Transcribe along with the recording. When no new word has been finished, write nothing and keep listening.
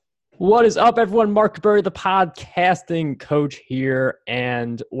What is up, everyone? Mark Burry, the podcasting coach here.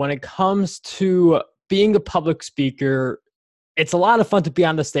 And when it comes to being a public speaker, it's a lot of fun to be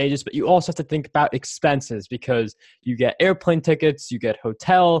on the stages, but you also have to think about expenses because you get airplane tickets, you get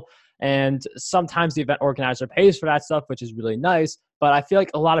hotel, and sometimes the event organizer pays for that stuff, which is really nice. But I feel like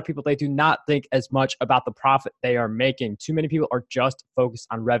a lot of people, they do not think as much about the profit they are making. Too many people are just focused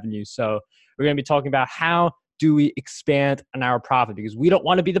on revenue. So we're going to be talking about how do we expand on our profit, because we don't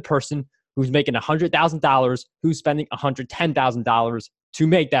want to be the person who's making $100,000 who's spending $110,000 to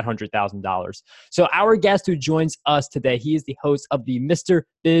make that $100,000. So our guest who joins us today, he is the host of the Mr.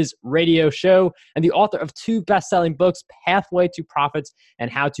 Biz radio show and the author of 2 best-selling books, Pathway to Profits and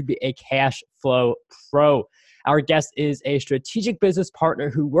How to Be a Cash Flow Pro. Our guest is a strategic business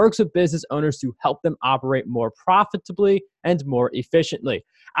partner who works with business owners to help them operate more profitably and more efficiently.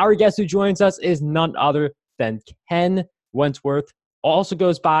 Our guest who joins us is none other than Ken Wentworth, also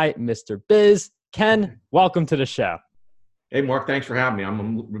goes by Mr. Biz. Ken, welcome to the show. Hey, Mark, thanks for having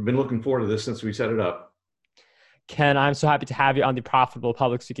me. We've been looking forward to this since we set it up. Ken, I'm so happy to have you on the Profitable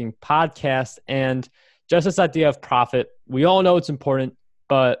Public Speaking podcast. And just this idea of profit, we all know it's important,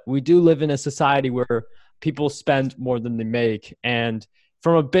 but we do live in a society where people spend more than they make. And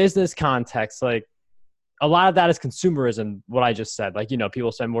from a business context, like, a lot of that is consumerism, what I just said. Like,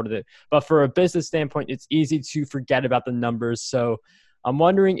 people spend more than it. But for a business standpoint, it's easy to forget about the numbers. So I'm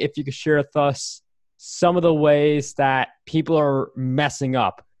wondering if you could share with us some of the ways that people are messing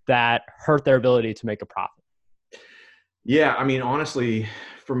up that hurt their ability to make a profit. Yeah, I mean, honestly,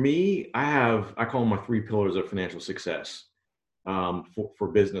 for me, I call them my 3 pillars of financial success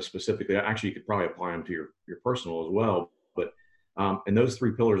for business specifically. Actually, you could probably apply them to your personal as well. But and those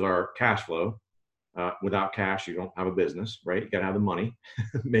 3 pillars are cash flow. Without cash, you don't have a business, right? You got to have the money.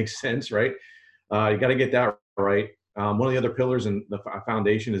 Makes sense, right? You got to get that right. One of the other pillars in the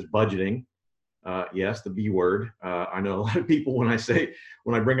foundation is budgeting. Yes, the B word. I know a lot of people, when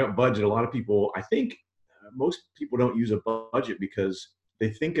I bring up budget, a lot of people, I think most people don't use a budget because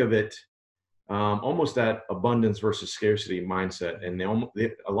they think of it almost that abundance versus scarcity mindset. And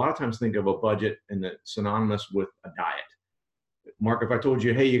they a lot of times think of a budget and it's synonymous with a diet. Mark, if I told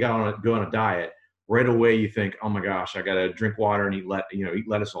you, hey, you got to go on a diet, right away you think, oh my gosh, I got to drink water and eat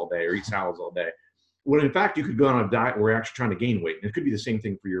lettuce all day or eat salads all day. When in fact, you could go on a diet where you're actually trying to gain weight. And it could be the same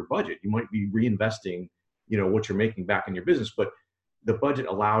thing for your budget. You might be reinvesting, what you're making back in your business, but the budget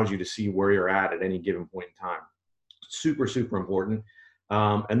allows you to see where you're at any given point in time. Super, super important.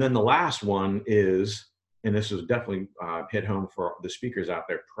 And then the last one is, and this is definitely hit home for the speakers out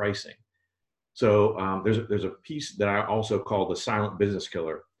there, pricing. So there's a piece that I also call the silent business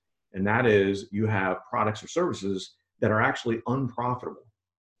killer. And that is, you have products or services that are actually unprofitable.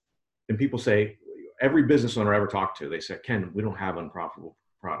 And people say, every business owner I ever talked to, they said, Ken, we don't have unprofitable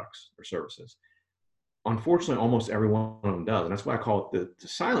products or services. Unfortunately, almost every one of them does. And that's why I call it the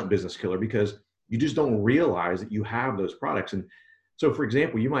silent business killer, because you just don't realize that you have those products. And so, for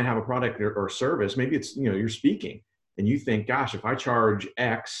example, you might have a product or service, maybe it's, you're speaking and you think, gosh, if I charge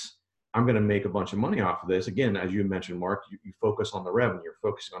X, I'm going to make a bunch of money off of this. Again, as you mentioned, Mark, you focus on the revenue, you're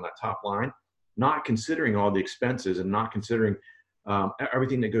focusing on that top line, not considering all the expenses and not considering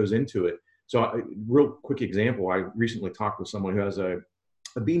everything that goes into it. So real quick example, I recently talked with someone who has a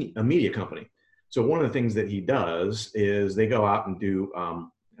media company. So one of the things that he does is they go out and do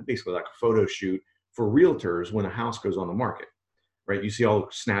basically like a photo shoot for realtors when a house goes on the market, right? You see all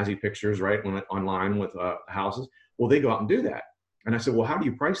snazzy pictures, right, online with houses. Well, they go out and do that. And I said, well, how do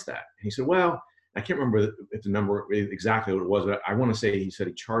you price that? And he said, well, I can't remember if the number exactly what it was, but I want to say he said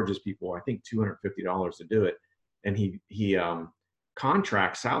he charges people, I think, $250 to do it. And he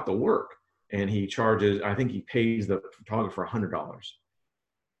contracts out the work, and he charges, I think he pays the photographer $100.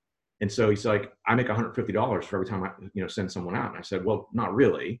 And so he's like, I make $150 for every time I send someone out. And I said, well, not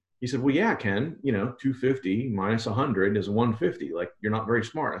really. He said, well, yeah, Ken, 250 minus 100 is 150. Like, you're not very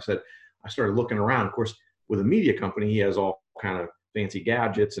smart. I said, I started looking around. Of course, with a media company, he has all kind of fancy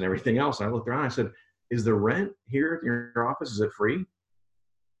gadgets and everything else. And I looked around, I said, is the rent here at your office, is it free?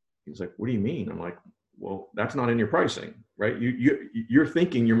 He's like, what do you mean? I'm like, well, that's not in your pricing, right? You're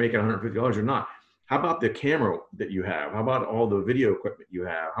thinking you're making $150 or not. How about the camera that you have? How about all the video equipment you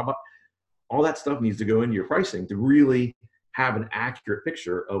have? How about all that stuff needs to go into your pricing to really have an accurate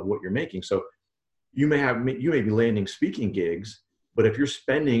picture of what you're making. So you may be landing speaking gigs, but if you're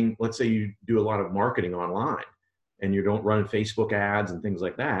spending, let's say you do a lot of marketing online and you don't run Facebook ads and things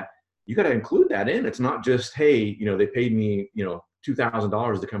like that, you got to include that in. It's not just, hey, they paid me,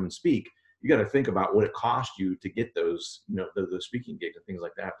 $2,000 to come and speak. You got to think about what it cost you to get those, the speaking gigs and things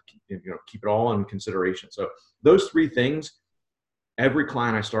like that. Keep it all in consideration. So those 3 things, every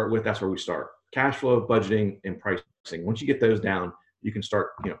client I start with, that's where we start. Cash flow, budgeting, and pricing. Once you get those down, you can start,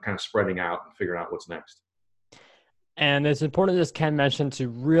 kind of spreading out and figuring out what's next. And it's important, as Ken mentioned, to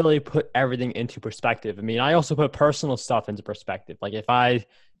really put everything into perspective. I mean, I also put personal stuff into perspective. Like if I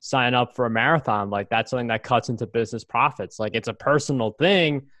sign up for a marathon, like that's something that cuts into business profits. Like it's a personal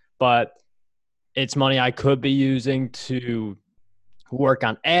thing, but it's money I could be using to work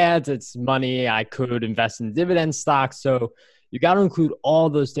on ads. It's money I could invest in dividend stocks. So you got to include all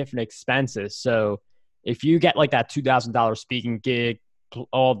those different expenses. So if you get like that $2,000 speaking gig,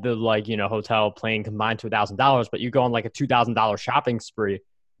 all the hotel, plane combined to $1,000, but you go on like a $2,000 shopping spree,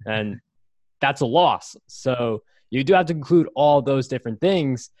 and that's a loss. So you do have to include all those different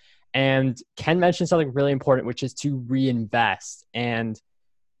things. And Ken mentioned something really important, which is to reinvest. And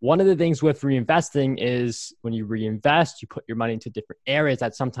one of the things with reinvesting is when you reinvest, you put your money into different areas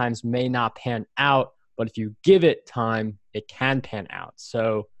that sometimes may not pan out, but if you give it time, it can pan out.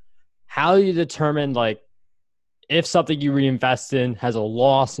 So how do you determine if something you reinvest in has a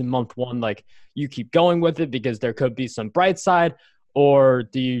loss in month one, you keep going with it because there could be some bright side? Or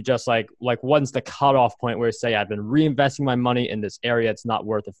do you just when's the cutoff point where you say, I've been reinvesting my money in this area, it's not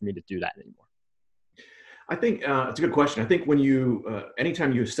worth it for me to do that anymore? I think it's a good question. I think when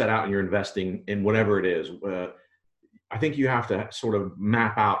anytime you set out and you're investing in whatever it is, I think you have to sort of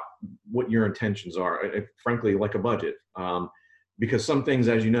map out what your intentions are, frankly, like a budget. Because some things,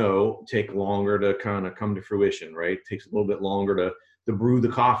 as you know, take longer to kind of come to fruition, right? It takes a little bit longer to brew the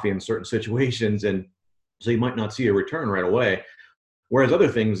coffee in certain situations. And so you might not see a return right away. Whereas other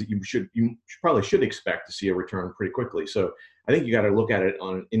things that you probably should expect to see a return pretty quickly. So I think you got to look at it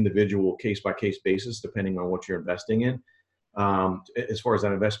on an individual case-by-case basis, depending on what you're investing in, as far as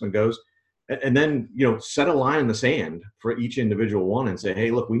that investment goes. And then, set a line in the sand for each individual one and say, hey,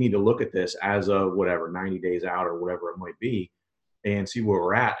 look, we need to look at this as a 90 days out or whatever it might be, and see where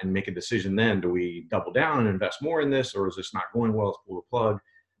we're at and make a decision then. Do we double down and invest more in this, or is this not going well? Let's pull the plug.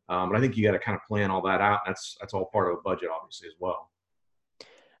 But I think you got to kind of plan all that out. That's all part of a budget, obviously, as well.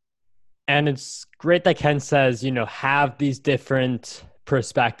 And it's great that Ken says, have these different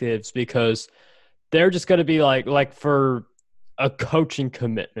perspectives, because they're just going to be like for a coaching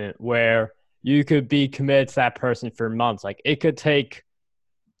commitment where you could be committed to that person for months. Like it could take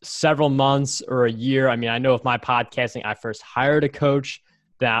several months or a year. I mean, I know with my podcasting, I first hired a coach.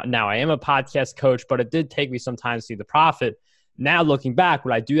 Now I am a podcast coach, but it did take me some time to see the profit. Now looking back,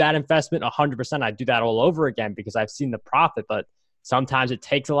 would I do that investment? 100%. I'd do that all over again because I've seen the profit, but sometimes it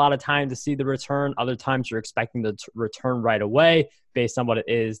takes a lot of time to see the return. Other times you're expecting the return right away based on what it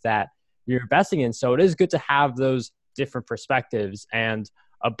is that you're investing in. So it is good to have those different perspectives, and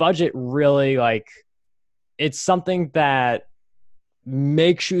a budget really it's something that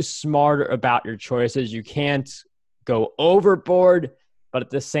makes you smarter about your choices. You can't go overboard, but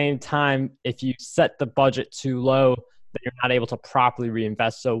at the same time, if you set the budget too low, then you're not able to properly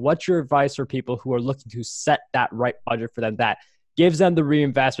reinvest. So what's your advice for people who are looking to set that right budget for them that gives them the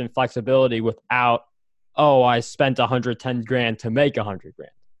reinvestment flexibility without, I spent 110 grand to make 100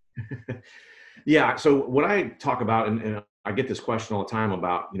 grand? Yeah. So what I talk about, and I get this question all the time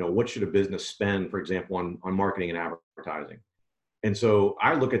about, what should a business spend, for example, on marketing and advertising? And so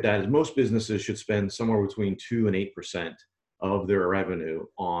I look at that as most businesses should spend somewhere between 2 and 8% of their revenue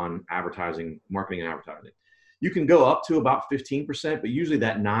on marketing and advertising. You can go up to about 15%, but usually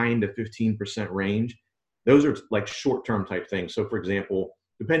that 9 to 15% range, those are like short-term type things. So for example,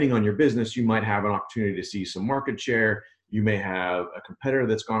 depending on your business, you might have an opportunity to see some market share. You may have a competitor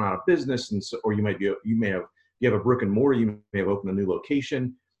that's gone out of business, or you have a brick and mortar, you may have opened a new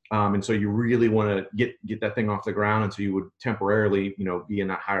location. And so you really want to get that thing off the ground. And so you would temporarily, be in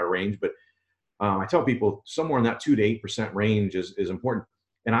that higher range. But I tell people somewhere in that 2 to 8% range is important.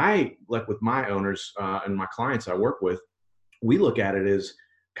 And I, like with my owners and my clients I work with, we look at it as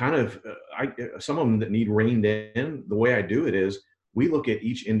kind of, some of them that need reined in. The way I do it is we look at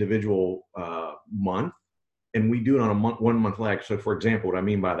each individual month, and we do it on a 1 month lag. So for example, what I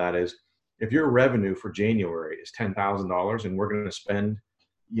mean by that is if your revenue for January is $10,000 and we're going to spend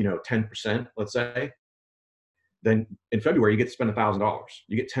 10%, let's say, then in February, you get to spend $1,000.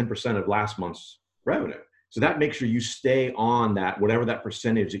 You get 10% of last month's revenue. So that makes sure you stay on that, whatever that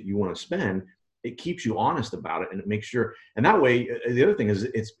percentage that you want to spend. It keeps you honest about it, and it makes sure, and that way, the other thing is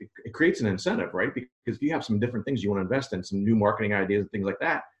it creates an incentive, right? Because if you have some different things you want to invest in, some new marketing ideas and things like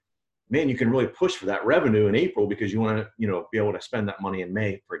that, man, you can really push for that revenue in April because you want to, be able to spend that money in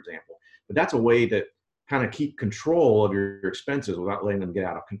May, for example. But that's a way to kind of keep control of your expenses without letting them get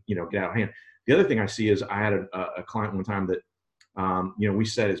out of hand. The other thing I see is I had a client one time that, we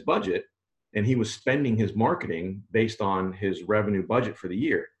set his budget, and he was spending his marketing based on his revenue budget for the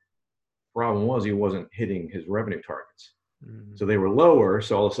year. Problem was he wasn't hitting his revenue targets. So they were lower.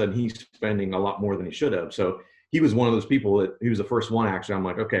 So all of a sudden he's spending a lot more than he should have. So he was one of those people that he was the first one. Actually, I'm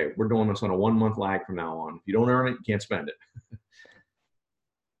like, okay, we're doing this on a 1 month lag from now on. If you don't earn it, you can't spend it.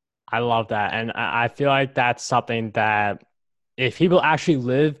 I love that. And I feel like that's something that if people actually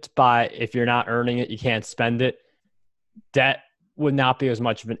lived by, if you're not earning it, you can't spend it, debt would not be as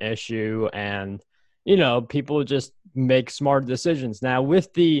much of an issue. And, you know, people just make smart decisions. Now with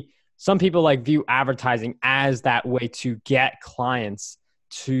some people like view advertising as that way to get clients,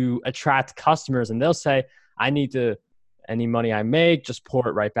 to attract customers. And they'll say, I need to, any money I make, just pour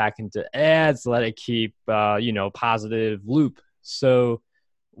it right back into ads, let it keep, positive loop. So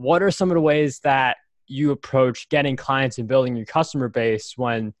what are some of the ways that you approach getting clients and building your customer base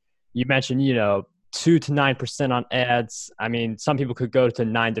when you mentioned, 2 to 9% on ads? I mean, some people could go to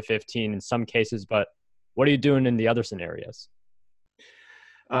 9 to 15 in some cases, but what are you doing in the other scenarios?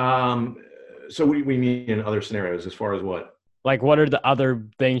 So what do you mean in other scenarios as far as what? Like, what are the other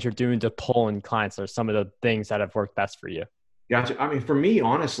things you're doing to pull in clients, or some of the things that have worked best for you? Gotcha. I mean, for me,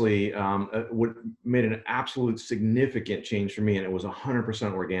 honestly, what made an absolute significant change for me, and it was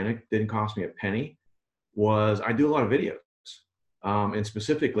 100% organic, didn't cost me a penny, was I do a lot of videos. And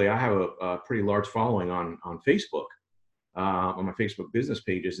specifically, I have a pretty large following on Facebook, on my Facebook business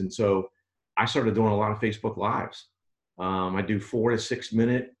pages. And so I started doing a lot of Facebook Lives. I do 4 to 6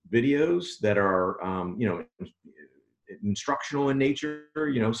 minute videos that are, instructional in nature,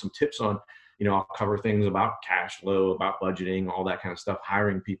 some tips on, I'll cover things about cash flow, about budgeting, all that kind of stuff,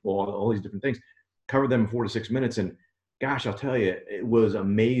 hiring people, all these different things, cover them in 4 to 6 minutes. And gosh, I'll tell you, it was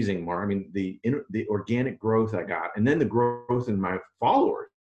amazing, Mark. I mean, the organic growth I got, and then the growth in my followers,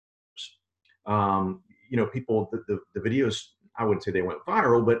 people, the videos, I wouldn't say they went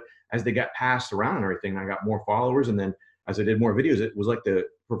viral, but as they got passed around and everything, I got more followers. And then as I did more videos, it was like the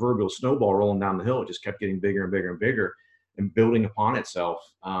proverbial snowball rolling down the hill. It just kept getting bigger and bigger and bigger and building upon itself.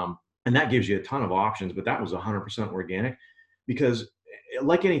 And that gives you a ton of options, but that was 100% organic, because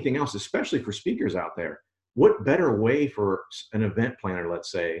like anything else, especially for speakers out there, what better way for an event planner,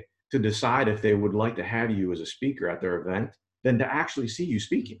 let's say, to decide if they would like to have you as a speaker at their event than to actually see you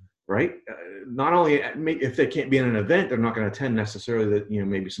speaking, right? Not only if they can't be in an event, they're not going to attend necessarily that,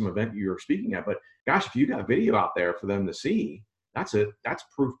 maybe some event you're speaking at, but gosh, if you got video out there for them to see, that's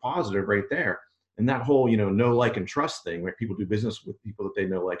proof positive right there. And that whole, know, like, and trust thing, where people do business with people that they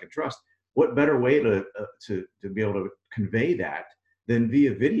know, like, and trust. What better way to be able to convey that than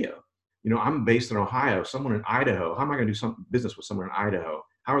via video? I'm based in Ohio, someone in Idaho. How am I going to do some business with someone in Idaho?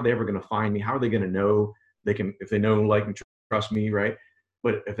 How are they ever going to find me? How are they going to know if they know, like, and trust me, right?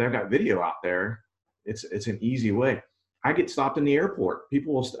 But if they've got video out there, it's an easy way. I get stopped in the airport.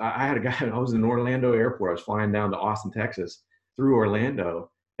 I had a guy, I was in Orlando airport. I was flying down to Austin, Texas through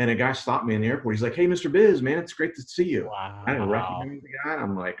Orlando. And a guy stopped me in the airport. He's like, "Hey, Mr. Biz, man, it's great to see you." Wow. I didn't recognize the guy. And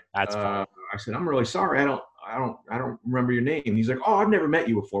I'm like, That's fun. I said, "I'm really sorry. I don't remember your name." And he's like, "Oh, I've never met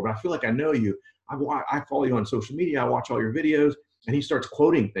you before, but I feel like I know you. I follow you on social media. I watch all your videos." And he starts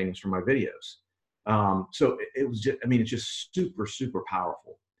quoting things from my videos. So it was just, it's just super, super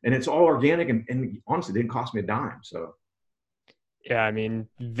powerful. And it's all organic, and honestly, it didn't cost me a dime. So. Yeah,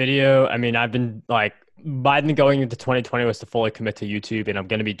 video, I've been like, Biden going into 2020 was to fully commit to YouTube, and I'm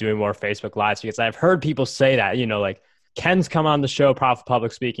going to be doing more Facebook Lives, because I've heard people say that, like Ken's come on the show, Profit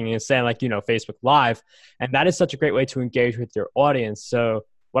Public Speaking, and saying, like, Facebook Live. And that is such a great way to engage with your audience. So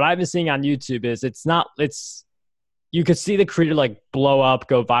what I've been seeing on YouTube is you could see the creator like blow up,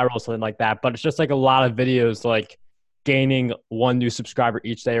 go viral, something like that. But it's just like a lot of videos, like gaining 1 new subscriber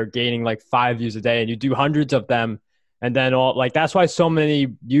each day, or gaining like 5 views a day. And you do hundreds of them. And then that's why so many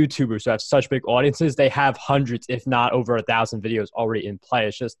YouTubers who have such big audiences, they have hundreds, if not over 1,000 videos already in play.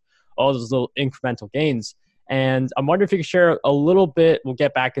 It's just all those little incremental gains. And I'm wondering if you could share a little bit, we'll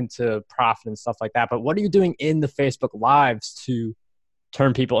get back into profit and stuff like that, but what are you doing in the Facebook Lives to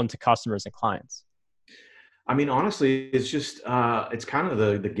turn people into customers and clients? Honestly, it's just, it's kind of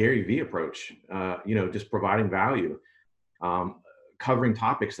the Gary Vee approach, just providing value, covering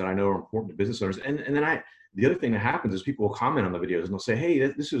topics that I know are important to business owners. And then the other thing that happens is people will comment on the videos and they'll say, "Hey,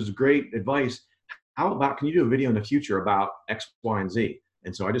 this is great advice. How about, can you do a video in the future about X, Y, and Z?"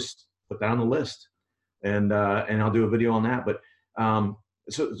 And so I just put that on the list, and I'll do a video on that. But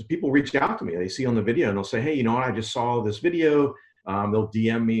so people reach out to me, they see on the video and they'll say, "Hey, you know what? I just saw this video." They'll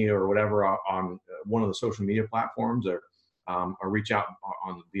DM me or whatever on one of the social media platforms, or reach out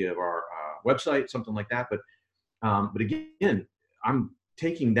via our website, something like that. But again, I'm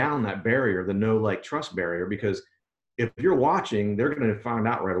taking down that barrier, the know, like, trust barrier, because if you're watching, they're going to find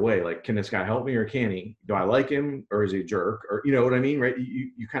out right away, like, can this guy help me or can he? Do I like him or is he a jerk? Or, you know what I mean? Right.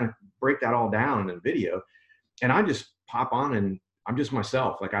 You kind of break that all down in video, and I just pop on and I'm just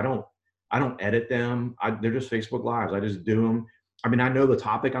myself. Like, I don't edit them. They're just Facebook Lives. I just do them. I mean, I know the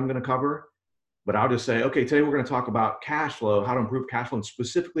topic I'm going to cover, but I'll just say, okay, today we're going to talk about cash flow, how to improve cash flow, and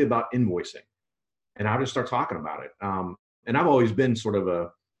specifically about invoicing. And I'll just start talking about it. And I've always been sort of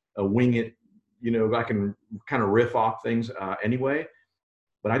a wing it, I can kind of riff off things anyway,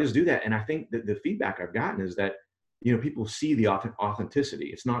 but I just do that. And I think that the feedback I've gotten is that, people see the authenticity.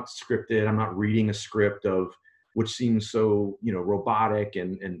 It's not scripted. I'm not reading a script of, which seems so, robotic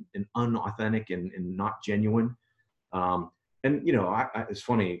and unauthentic and not genuine. It's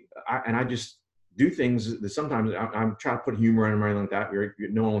funny. I just do things that sometimes I'm trying to put humor in and everything like that.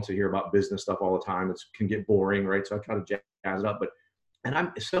 No one wants to hear about business stuff all the time. It can get boring, right? So I try to jazz it up, and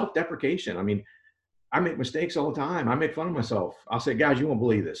I'm self-deprecation. I mean, I make mistakes all the time. I make fun of myself. I'll say, guys, you won't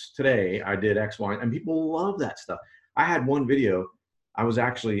believe this. Today I did X, Y, and people love that stuff. I had one video. I was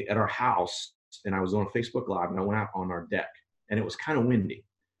actually at our house and I was on Facebook Live and I went out on our deck and it was kind of windy.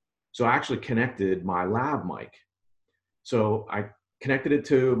 So I actually connected my lav mic. So I connected it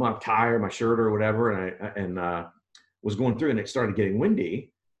to my tie or my shirt or whatever, and was going through, and it started getting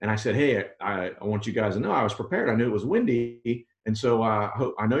windy. And I said, hey, I want you guys to know I was prepared. I knew it was windy. And so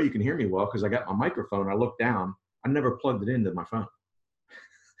I know you can hear me well because I got my microphone. I looked down. I never plugged it into my phone.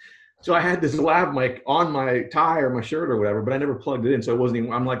 So I had this lav mic on my tie or my shirt or whatever, but I never plugged it in. So it wasn't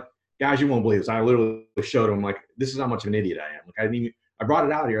even, I'm like, guys, you won't believe this. I literally showed them, like, this is how much of an idiot I am. Like, I brought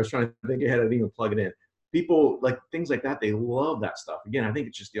it out here. I was trying to think ahead. I didn't even plug it in. People like things like that. They love that stuff. Again, I think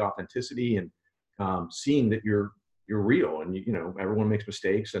it's just the authenticity and seeing that you're real, and everyone makes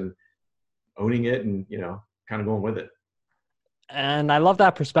mistakes, and owning it, and kind of going with it. And I love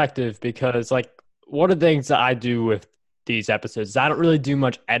that perspective because, like, one of the things that I do with these episodes is I don't really do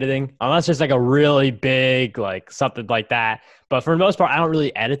much editing unless there's like a really big, like something like that. But for the most part, I don't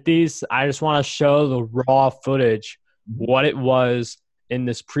really edit these. I just want to show the raw footage, what it was in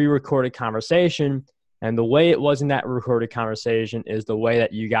this pre-recorded conversation. And the way it was in that recorded conversation is the way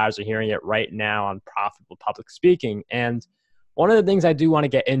that you guys are hearing it right now on Profitable Public Speaking. And one of the things I do want to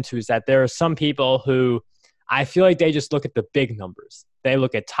get into is that there are some people who I feel like they just look at the big numbers. They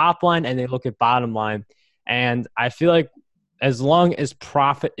look at top line and they look at bottom line. And I feel like as long as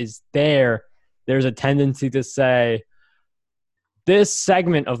profit is there, there's a tendency to say, this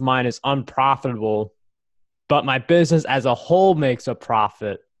segment of mine is unprofitable, but my business as a whole makes a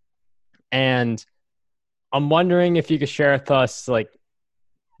profit. And I'm wondering if you could share with us, like,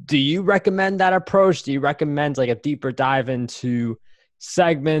 do you recommend that approach? Do you recommend like a deeper dive into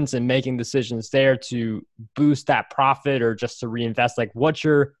segments and making decisions there to boost that profit or just to reinvest? Like, what's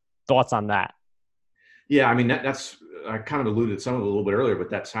your thoughts on that? Yeah, I mean, that's I kind of alluded to some of it a little bit earlier, but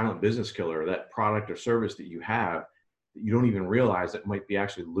that silent business killer, that product or service that you have that you don't even realize that might be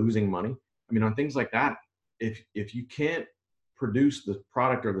actually losing money. I mean, on things like that, if you can't produce the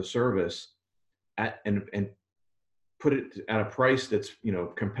product or the service and put it at a price that's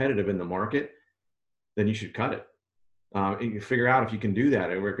competitive in the market, then you should cut it. And you figure out if you can do that.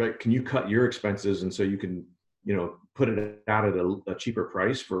 And can you cut your expenses, and so you can put it out at a cheaper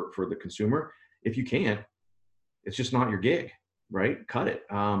price for the consumer? If you can't, it's just not your gig, right? Cut it.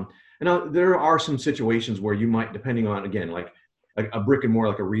 And now there are some situations where you might, depending on, again, like a brick and mortar,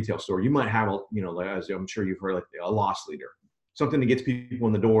 like a retail store, you might have like, as I'm sure you've heard, like a loss leader, something that gets people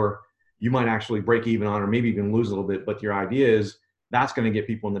in the door. You might actually break even on, or maybe even lose a little bit, but your idea is that's going to get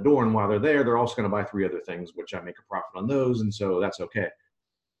people in the door. And while they're there, they're also going to buy 3 other things, which I make a profit on those. And so that's okay.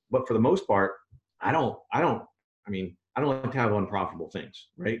 But for the most part, I don't like to have unprofitable things,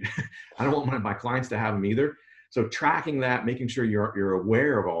 right? I don't want my clients to have them either. So tracking that, making sure you're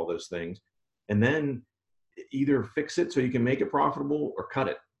aware of all those things, and then either fix it so you can make it profitable or cut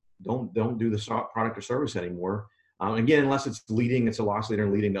it. Don't do the product or service anymore. Again, unless it's a loss leader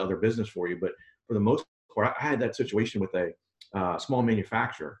and leading to other business for you. But for the most part, I had that situation with a small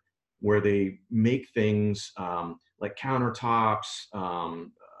manufacturer where they make things like countertops,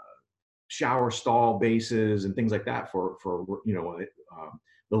 shower stall bases, and things like that for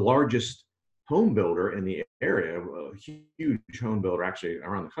the largest home builder in the area, a huge home builder actually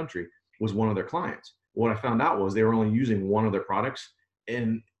around the country, was one of their clients. What I found out was they were only using one of their products,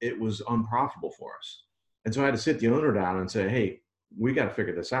 and it was unprofitable for us. And so I had to sit the owner down and say, hey, we got to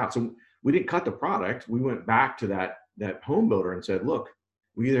figure this out. So we didn't cut the product. We went back to that home builder and said, look,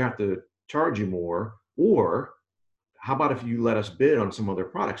 we either have to charge you more, or how about if you let us bid on some other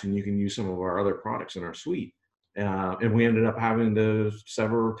products and you can use some of our other products in our suite? And we ended up having to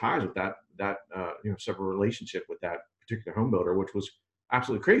sever ties with that separate relationship with that particular home builder, which was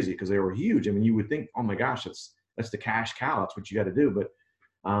absolutely crazy because they were huge. I mean, you would think, oh my gosh, that's the cash cow. That's what you got to do. But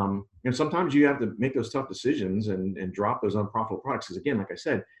sometimes you have to make those tough decisions and drop those unprofitable products. Because again, like I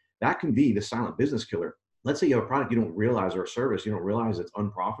said, that can be the silent business killer. Let's say you have a product you don't realize, or a service you don't realize it's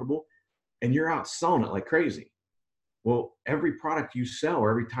unprofitable, and you're out selling it like crazy. Well, every product you sell, or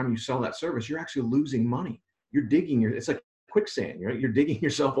every time you sell that service, you're actually losing money. You're digging it's like quicksand, right? You're digging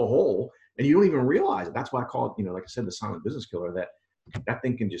yourself a hole and you don't even realize it. That's why I call it, like I said, the silent business killer. That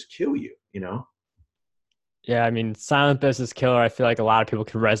thing can just kill you, Yeah, I mean, silent business killer, I feel like a lot of people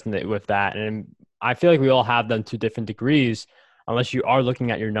can resonate with that. And I feel like we all have them to different degrees, unless you are looking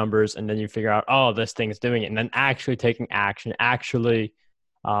at your numbers and then you figure out, oh, this thing is doing it. And then actually taking action, actually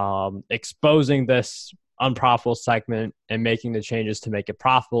exposing this unprofitable segment and making the changes to make it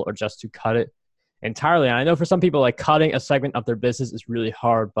profitable, or just to cut it entirely. And I know for some people, like, cutting a segment of their business is really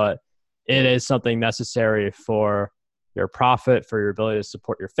hard, but it is something necessary for your profit, for your ability to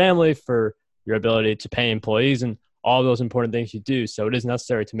support your family, for your ability to pay employees, and all those important things you do. So it is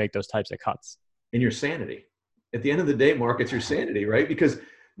necessary to make those types of cuts. And your sanity. At the end of the day, Mark, it's your sanity, right? Because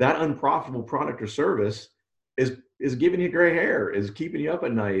that unprofitable product or service is giving you gray hair, is keeping you up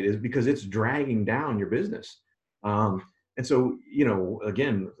at night, is because it's dragging down your business. And so,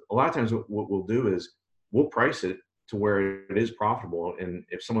 again, a lot of times what we'll do is we'll price it to where it is profitable. And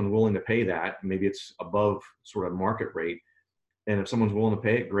if someone's willing to pay that, maybe it's above sort of market rate. And if someone's willing to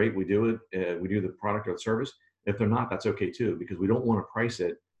pay it, great, we do it. We do the product or the service. If they're not, that's okay too, because we don't want to price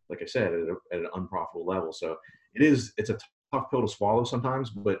it, like I said, at an unprofitable level. So it's a tough pill to swallow sometimes,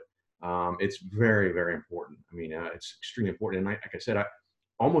 but it's very, very important. I mean, it's extremely important. And like I said,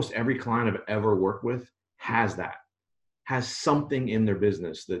 almost every client I've ever worked with has something in their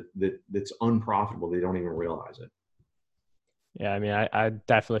business that's unprofitable. They don't even realize it. Yeah, I mean, I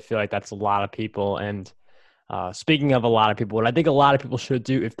definitely feel like that's a lot of people. And speaking of a lot of people, what I think a lot of people should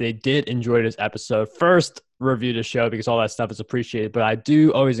do if they did enjoy this episode, first, review the show, because all that stuff is appreciated. But I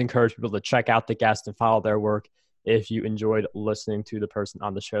do always encourage people to check out the guest and follow their work if you enjoyed listening to the person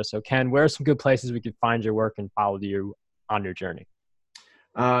on the show. So Ken, where are some good places we can find your work and follow you on your journey?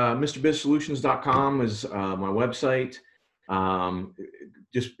 MrBizSolutions.com is my website.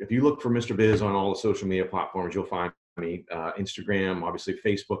 Just if you look for Mr. Biz on all the social media platforms, you'll find me. Instagram, obviously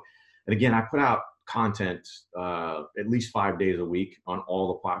Facebook. And again, I put out content at least 5 days a week on all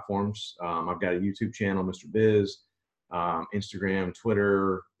the platforms. I've got a YouTube channel, Mr. Biz, Instagram,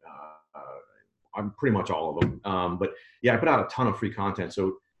 Twitter, I'm pretty much all of them. But yeah, I put out a ton of free content.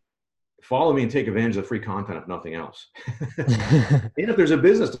 So follow me and take advantage of the free content, if nothing else. And if there's a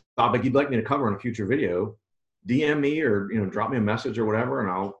business topic you'd like me to cover in a future video, DM me or drop me a message or whatever, and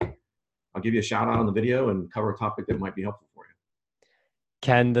I'll give you a shout out on the video and cover a topic that might be helpful for you.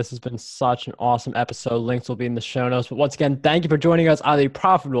 Ken, this has been such an awesome episode. Links will be in the show notes. But once again, thank you for joining us on the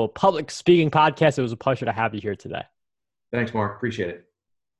Profitable Public Speaking Podcast. It was a pleasure to have you here today. Thanks, Mark. Appreciate it.